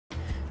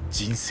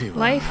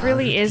Life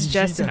really is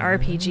just an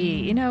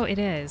RPG. You know, it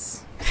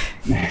is.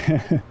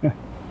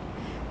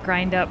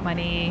 Grind up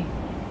money,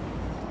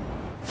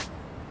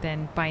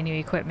 then buy new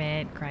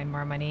equipment, grind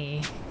more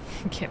money,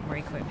 get more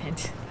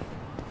equipment.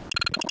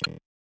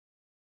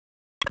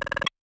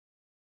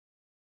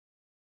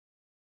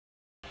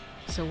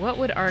 So what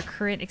would our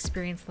current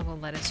experience level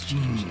let us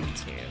change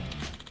into?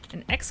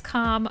 An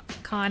ex-con,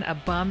 a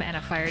bum, and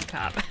a fired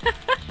cop.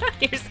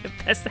 Here's the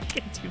best I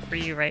can do for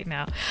you right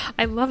now.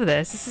 I love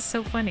this. This is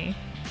so funny.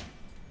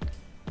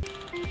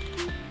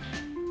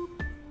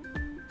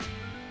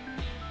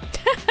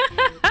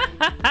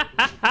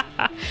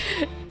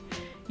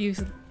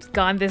 You've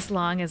gone this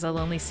long as a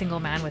lonely single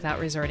man without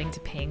resorting to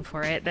paying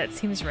for it. That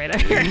seems right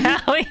up your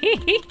alley.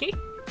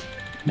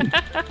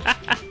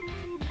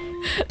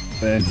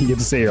 And you get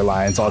to say your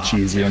lines all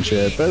cheesy and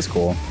shit, but it's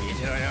cool.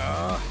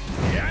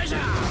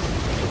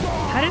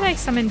 How did I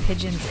summon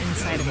pigeons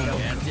inside of me?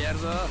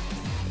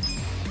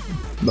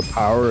 The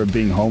power of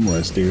being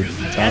homeless, dude.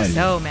 Guess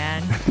so,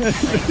 man.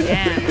 Like,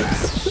 yeah,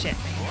 shit.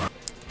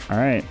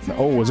 Alright.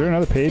 Oh, was there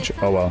another page?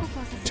 Oh well.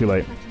 Too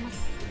late.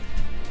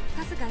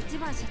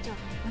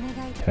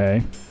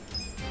 Okay.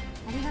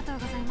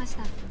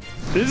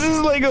 This is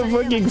like a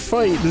fucking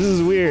fight. This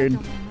is weird.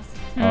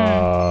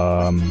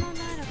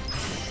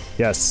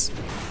 Yes.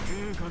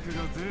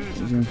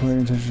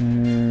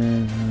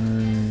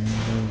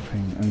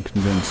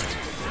 Unconvinced.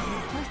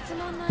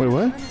 Wait,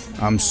 what?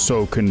 I'm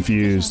so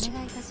confused.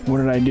 What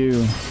did I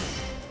do?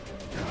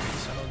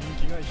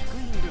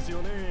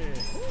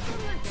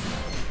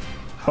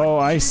 Oh,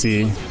 I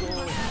see.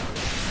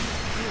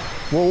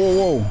 Whoa, whoa,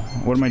 whoa.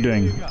 What am I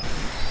doing?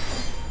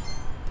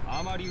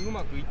 I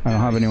don't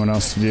have anyone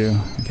else to do.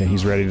 Okay,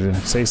 he's ready to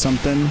say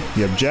something.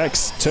 He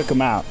objects. Took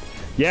him out.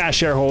 Yeah,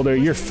 shareholder,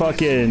 you're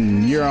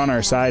on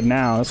our side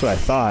now. That's what I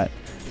thought.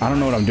 I don't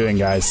know what I'm doing,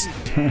 guys.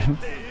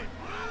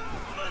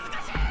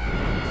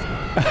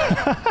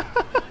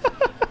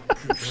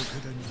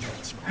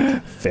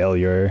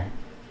 Failure.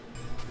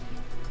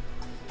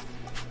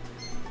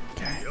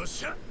 Okay.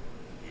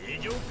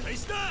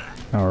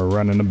 Now we're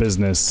running a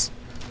business.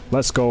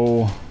 Let's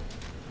go.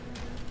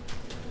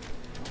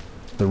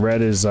 The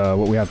red is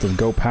what we have to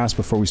go past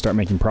before we start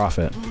making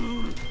profit.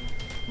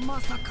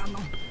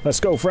 Let's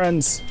go,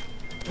 friends.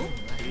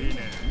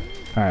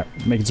 Alright,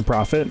 making some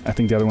profit. I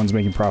think the other one's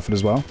making profit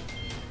as well.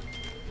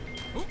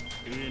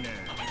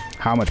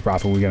 How much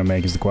profit are we gonna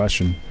make is the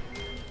question.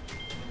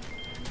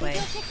 Wait.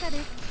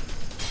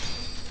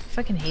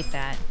 Fucking hate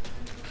that.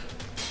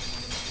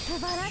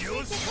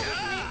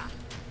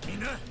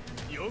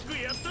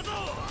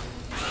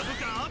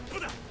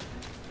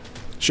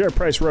 Share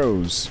price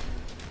rose.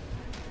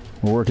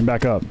 We're working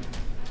back up.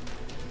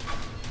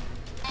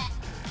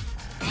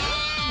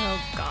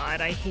 Oh god,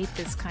 I hate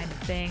this kind of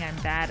thing. I'm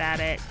bad at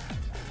it.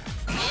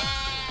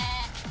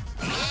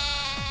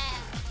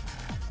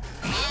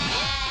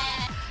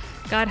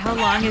 God, how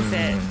long is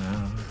it?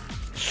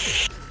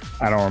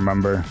 I don't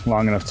remember.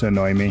 Long enough to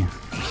annoy me.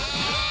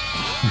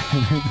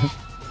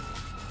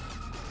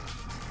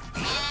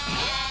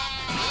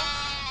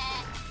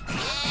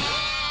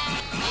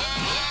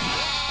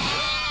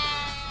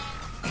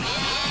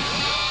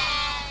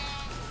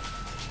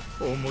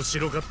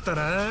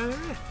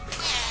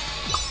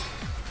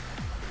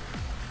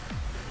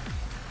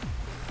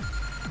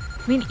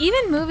 I mean,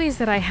 even movies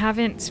that I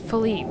haven't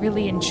fully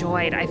really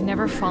enjoyed, I've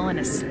never fallen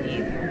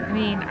asleep. I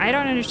mean, I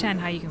don't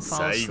understand how you can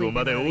fall asleep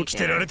in a movie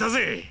theater.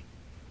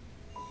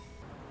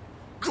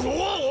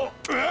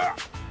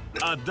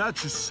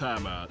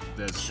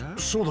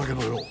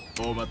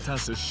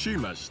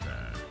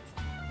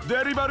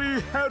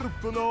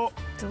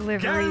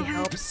 Delivery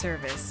help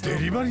service.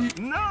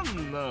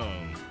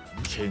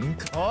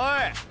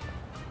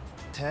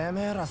 て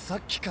めえらさ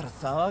っきから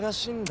騒が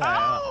しいんだ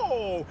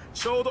よ。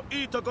ちょうど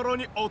いいところ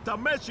にお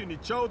試しに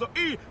ちょうど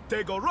いい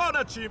手頃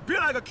なチンピ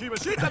ラが来ま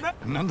したね。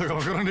なんだか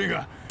わからねえ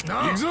が。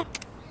行くぞ。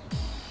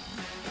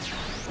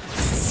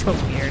So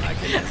weird.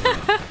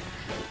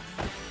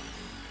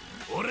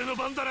 俺の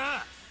番だ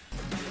な。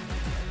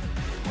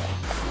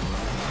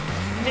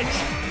こい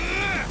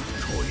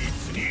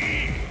つに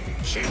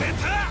決め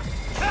た。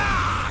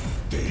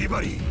デリ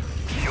バリ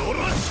ーよ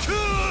ろしく。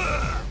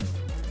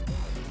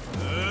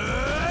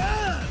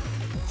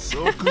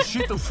即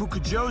死と副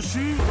上司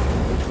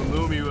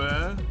のみ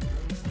は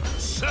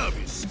サー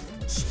ビス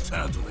ス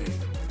タートね。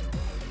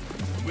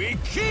ウィ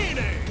キー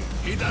ネ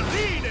左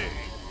ね。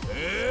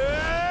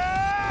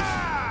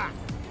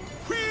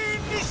フィ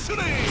ニッシュ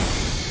ね。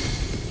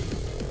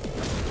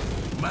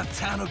ま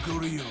たのご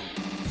利用お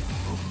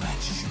待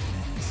ちしてま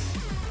す。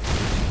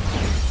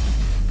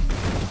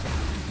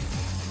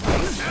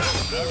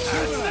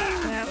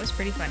That was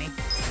pretty funny.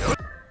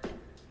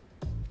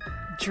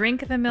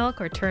 Drink the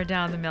milk or turn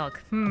down the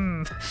milk?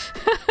 I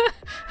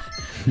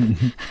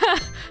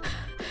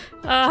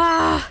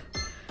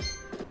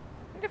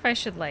wonder if I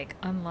should, like,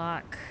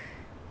 unlock...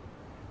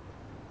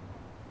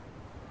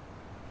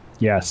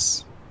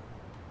 Yes.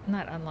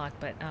 Not unlock,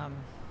 but,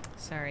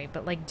 sorry,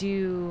 but, like,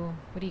 do...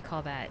 What do you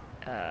call that?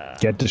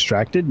 Get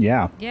distracted?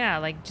 Yeah. Yeah,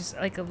 like just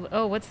like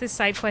oh, what's this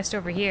side quest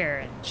over here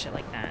and shit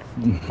like that.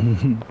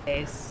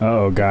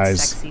 Uh-oh,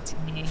 guys. Sexy to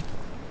me.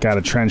 Got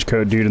a trench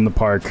coat dude in the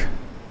park.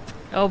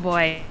 Oh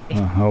boy.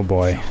 Oh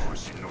boy.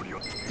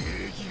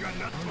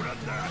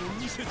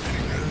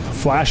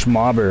 Flash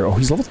Mobber. Oh,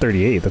 he's level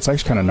 38. That's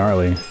actually kind of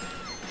gnarly.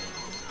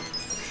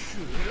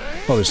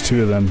 Oh, there's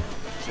two of them.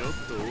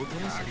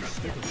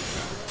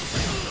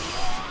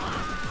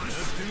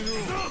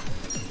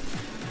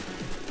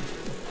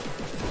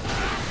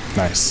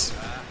 Nice.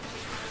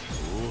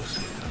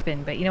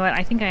 But you know what?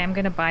 I think I am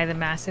going to buy the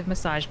massive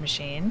massage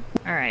machine.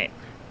 All right.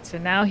 So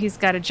now he's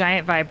got a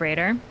giant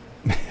vibrator.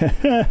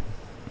 I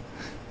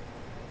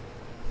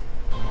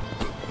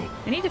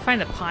need to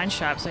find the pawn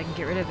shop so I can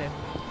get rid of the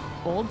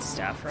old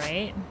stuff,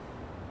 right?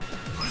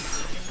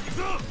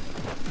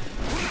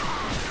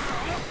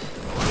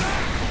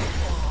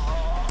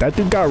 That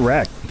dude got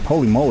wrecked.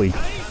 Holy moly.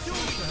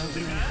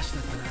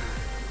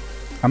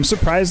 I'm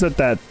surprised that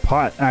that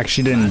pot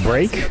actually didn't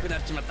break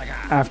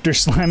after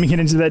slamming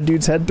it into that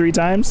dude's head 3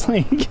 times.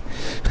 Like,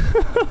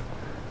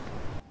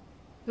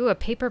 ooh, a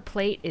paper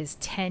plate is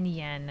 10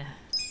 yen.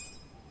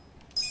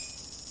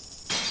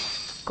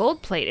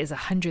 Gold plate is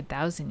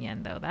 100,000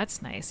 yen, though.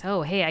 That's nice.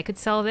 Oh, hey, I could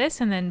sell this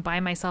and then buy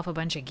myself a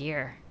bunch of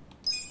gear.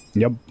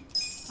 yep.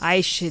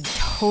 I should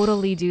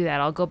totally do that.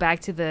 I'll go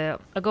back to the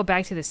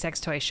sex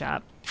toy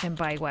shop and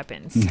buy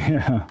weapons.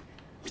 Yeah.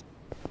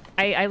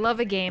 I love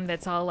a game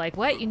that's all like,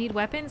 what? You need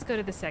weapons? Go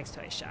to the sex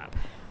toy shop.